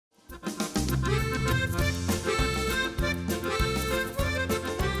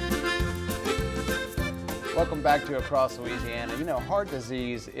Welcome back to Across Louisiana. You know, heart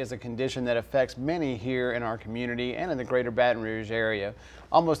disease is a condition that affects many here in our community and in the greater Baton Rouge area.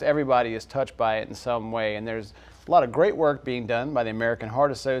 Almost everybody is touched by it in some way, and there's a lot of great work being done by the American Heart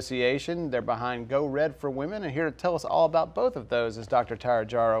Association. They're behind Go Red for Women, and here to tell us all about both of those is Dr.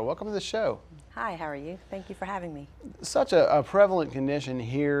 Jarreau. Welcome to the show. Hi, how are you? Thank you for having me. Such a prevalent condition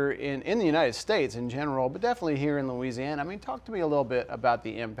here in the United States in general, but definitely here in Louisiana. I mean, talk to me a little bit about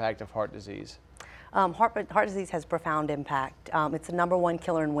the impact of heart disease. Heart disease has profound impact. It's the #1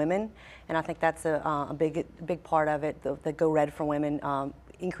 killer in women, and I think that's a big part of it. The Go Red for Women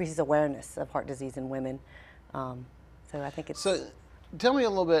increases awareness of heart disease in women. So I think it's... So tell me a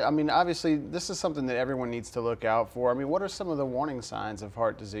little bit, I mean, obviously this is something that everyone needs to look out for. I mean, what are some of the warning signs of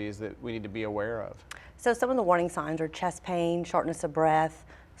heart disease that we need to be aware of? So some of the warning signs are chest pain, shortness of breath,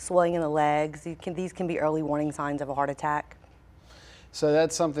 swelling in the legs. These can be early warning signs of a heart attack. So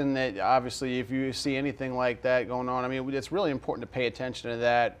that's something that obviously if you see anything like that going on, I mean, it's really important to pay attention to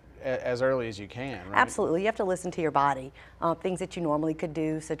that as early as you can, right? Absolutely. You have to listen to your body. Things that you normally could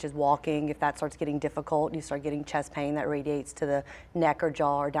do, such as walking, if that starts getting difficult, you start getting chest pain that radiates to the neck or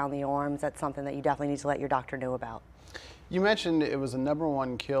jaw or down the arms, that's something that you definitely need to let your doctor know about. You mentioned it was the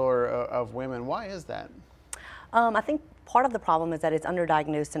 #1 killer of women. Why is that? I think part of the problem is that it's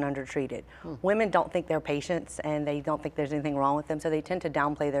underdiagnosed and undertreated. Women don't think they're patients and they don't think there's anything wrong with them, so they tend to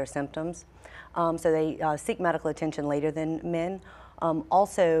downplay their symptoms. So they seek medical attention later than men.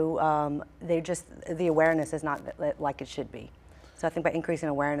 The awareness is not like it should be. So I think by increasing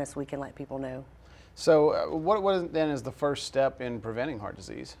awareness, we can let people know. So what then is the first step in preventing heart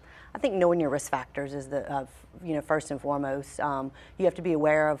disease? I think knowing your risk factors is the first and foremost. You have to be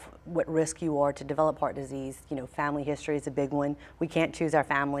aware of what risk you are to develop heart disease. You know, family history is a big one. We can't choose our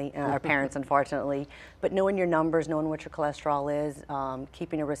family, our parents, unfortunately. But knowing your numbers, knowing what your cholesterol is,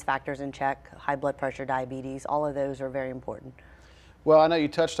 keeping your risk factors in check, high blood pressure, diabetes, all of those are very important. Well, I know you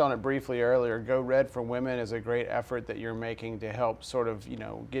touched on it briefly earlier. Go Red for Women is a great effort that you're making to help sort of,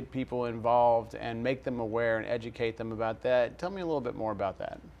 get people involved and make them aware and educate them about that. Tell me a little bit more about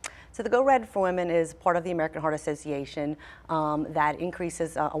that. So the Go Red for Women is part of the American Heart Association that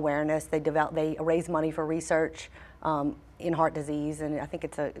increases awareness. They raise money for research in heart disease, and I think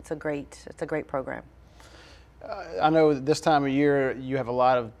it's a great program. I know this time of year you have a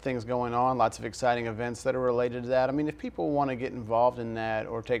lot of things going on, lots of exciting events that are related to that. I mean, if people want to get involved in that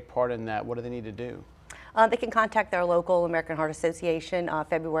or take part in that, what do they need to do? They can contact their local American Heart Association.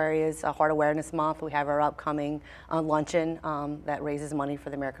 February is Heart Awareness Month. We have our upcoming luncheon that raises money for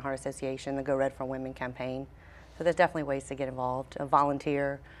the American Heart Association, the Go Red for Women campaign. So there's definitely ways to get involved,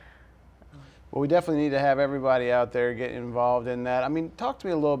 volunteer. Well, we definitely need to have everybody out there get involved in that. I mean, talk to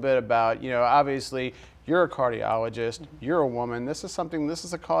me a little bit about, obviously you're a cardiologist, you're a woman. This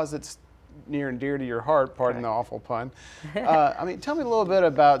is a cause that's near and dear to your heart, pardon the awful pun. I mean, tell me a little bit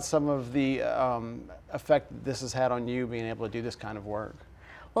about some of the effect that this has had on you being able to do this kind of work.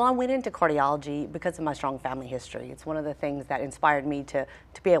 Well, I went into cardiology because of my strong family history. It's one of the things that inspired me to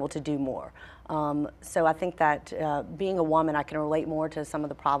be able to do more. So I think that being a woman, I can relate more to some of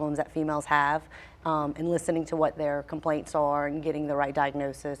the problems that females have, and listening to what their complaints are and getting the right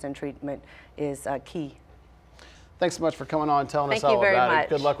diagnosis and treatment is key. Thanks so much for coming on and telling us all about it.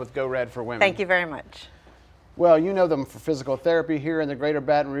 Good luck with Go Red for Women. Thank you very much. Well, you know them for physical therapy here in the greater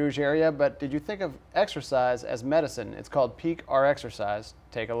Baton Rouge area, but did you think of exercise as medicine? It's called Peak Our Exercise.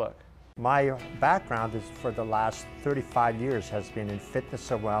 Take a look. My background is for the last 35 years has been in fitness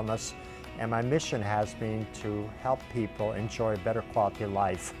and wellness, and my mission has been to help people enjoy a better quality of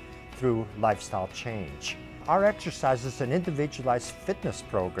life through lifestyle change. Our exercise is an individualized fitness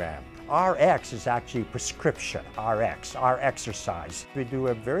program. RX is actually prescription, RX, our exercise. We do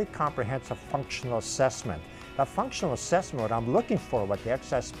a very comprehensive functional assessment. That functional assessment, what I'm looking for, what the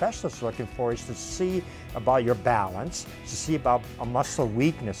exercise specialist is looking for, is to see about your balance, to see about muscle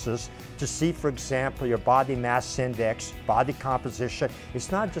weaknesses, to see, for example, your body mass index, body composition.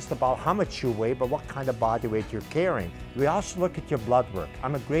 It's not just about how much you weigh, but what kind of body weight you're carrying. We also look at your blood work.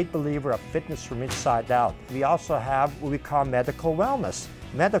 I'm a great believer of fitness from inside out. We also have what we call medical wellness.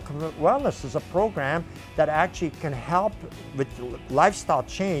 Medical wellness is a program that actually can help with lifestyle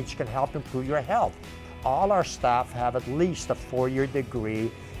change, can help improve your health. All our staff have at least a 4-year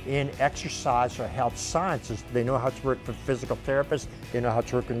degree in exercise or health sciences. They know how to work with physical therapists, they know how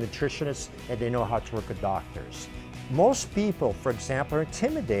to work with nutritionists, and they know how to work with doctors. Most people, for example, are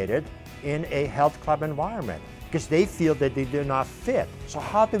intimidated in a health club environment because they feel that they do not fit. So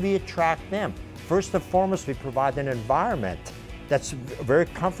how do we attract them? First and foremost, we provide an environment that's very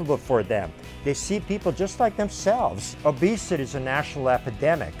comfortable for them. They see people just like themselves. Obesity is a national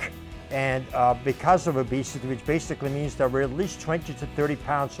epidemic. And because of obesity, which basically means that we're at least 20 to 30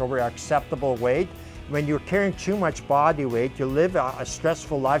 pounds over acceptable weight, when you're carrying too much body weight, you live a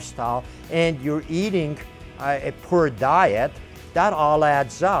stressful lifestyle, and you're eating a poor diet, that all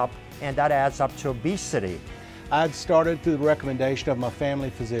adds up, and that adds up to obesity. I'd started through the recommendation of my family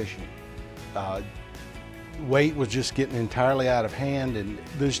physician. Weight was just getting entirely out of hand, and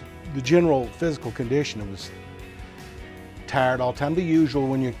the general physical condition was tired all the time, the usual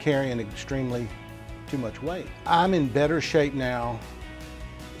when you're carrying extremely too much weight. I'm in better shape now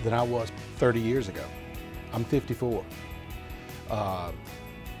than I was 30 years ago. I'm 54.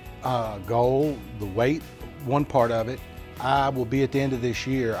 Goal, the weight, one part of it. I will be at the end of this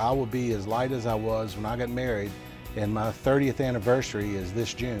year, I will be as light as I was when I got married, and my 30th anniversary is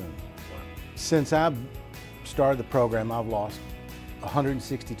this June. Since I've started the program, I've lost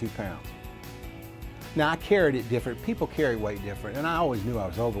 162 pounds. Now, I carried it different. People carry weight different, and I always knew I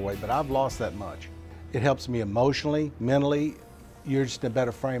was overweight, but I've lost that much. It helps me emotionally, mentally. You're just in a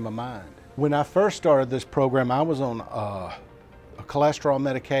better frame of mind. When I first started this program, I was on a cholesterol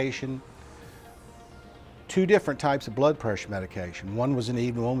medication, 2 different types of blood pressure medication. One was in the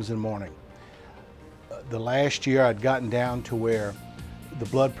evening, one was in the morning. The last year, I'd gotten down to where the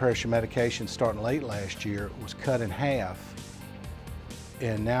blood pressure medication starting late last year was cut in half,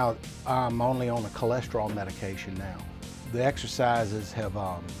 and now I'm only on a cholesterol medication now. The exercises have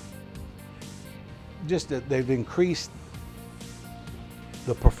they've increased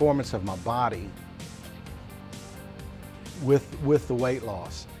the performance of my body with the weight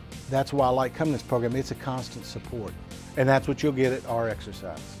loss. That's why I like coming to this program. It's a constant support, and that's what you'll get at our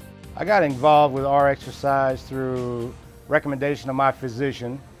exercise. I got involved with our exercise through recommendation of my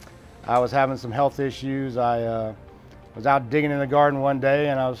physician. I was having some health issues. I was out digging in the garden one day,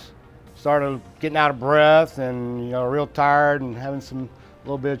 and I started getting out of breath and real tired and having a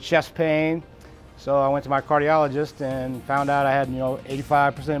little bit of chest pain. So I went to my cardiologist and found out I had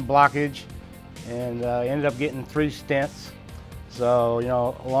 85% blockage, and ended up getting 3 stents. So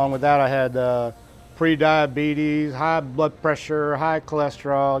along with that, I had pre-diabetes, high blood pressure, high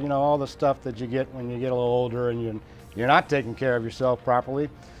cholesterol, all the stuff that you get when you get a little older and you're not taking care of yourself properly.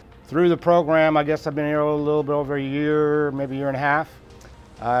 Through the program, I guess I've been here a little bit over a year, maybe a year and a half.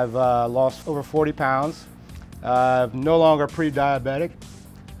 I've lost over 40 pounds. I'm no longer pre-diabetic.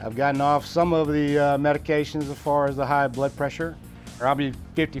 I've gotten off some of the medications as far as the high blood pressure. I'll be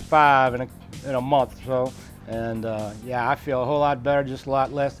 55 in a month or so. And yeah, I feel a whole lot better, just a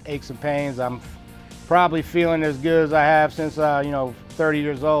lot less aches and pains. I'm probably feeling as good as I have since 30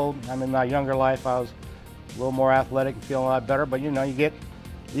 years old. In my younger life, I was a little more athletic and feeling a lot better. But you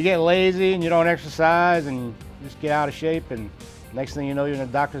get lazy and you don't exercise and you just get out of shape, and next thing you know, you're in a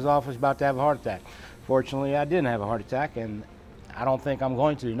doctor's office about to have a heart attack. Fortunately, I didn't have a heart attack, and I don't think I'm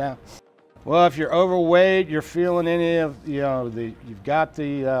going to now. Well, if you're overweight, you're feeling any of, you've got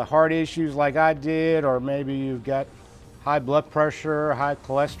the heart issues like I did, or maybe you've got high blood pressure, high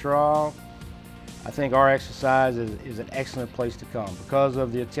cholesterol, I think our exercise is an excellent place to come because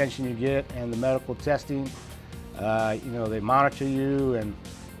of the attention you get and the medical testing. They monitor you and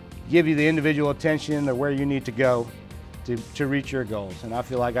give you the individual attention to where you need to go to reach your goals. And I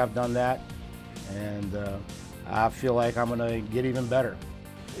feel like I've done that, and I feel like I'm gonna get even better.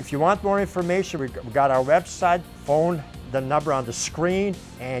 If you want more information, we've got our website, phone the number on the screen,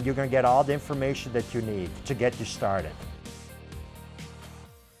 and you're going to get all the information that you need to get you started.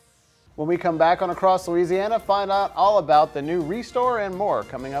 When we come back on Across Louisiana, find out all about the new Restore and more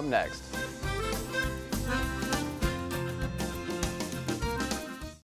coming up next.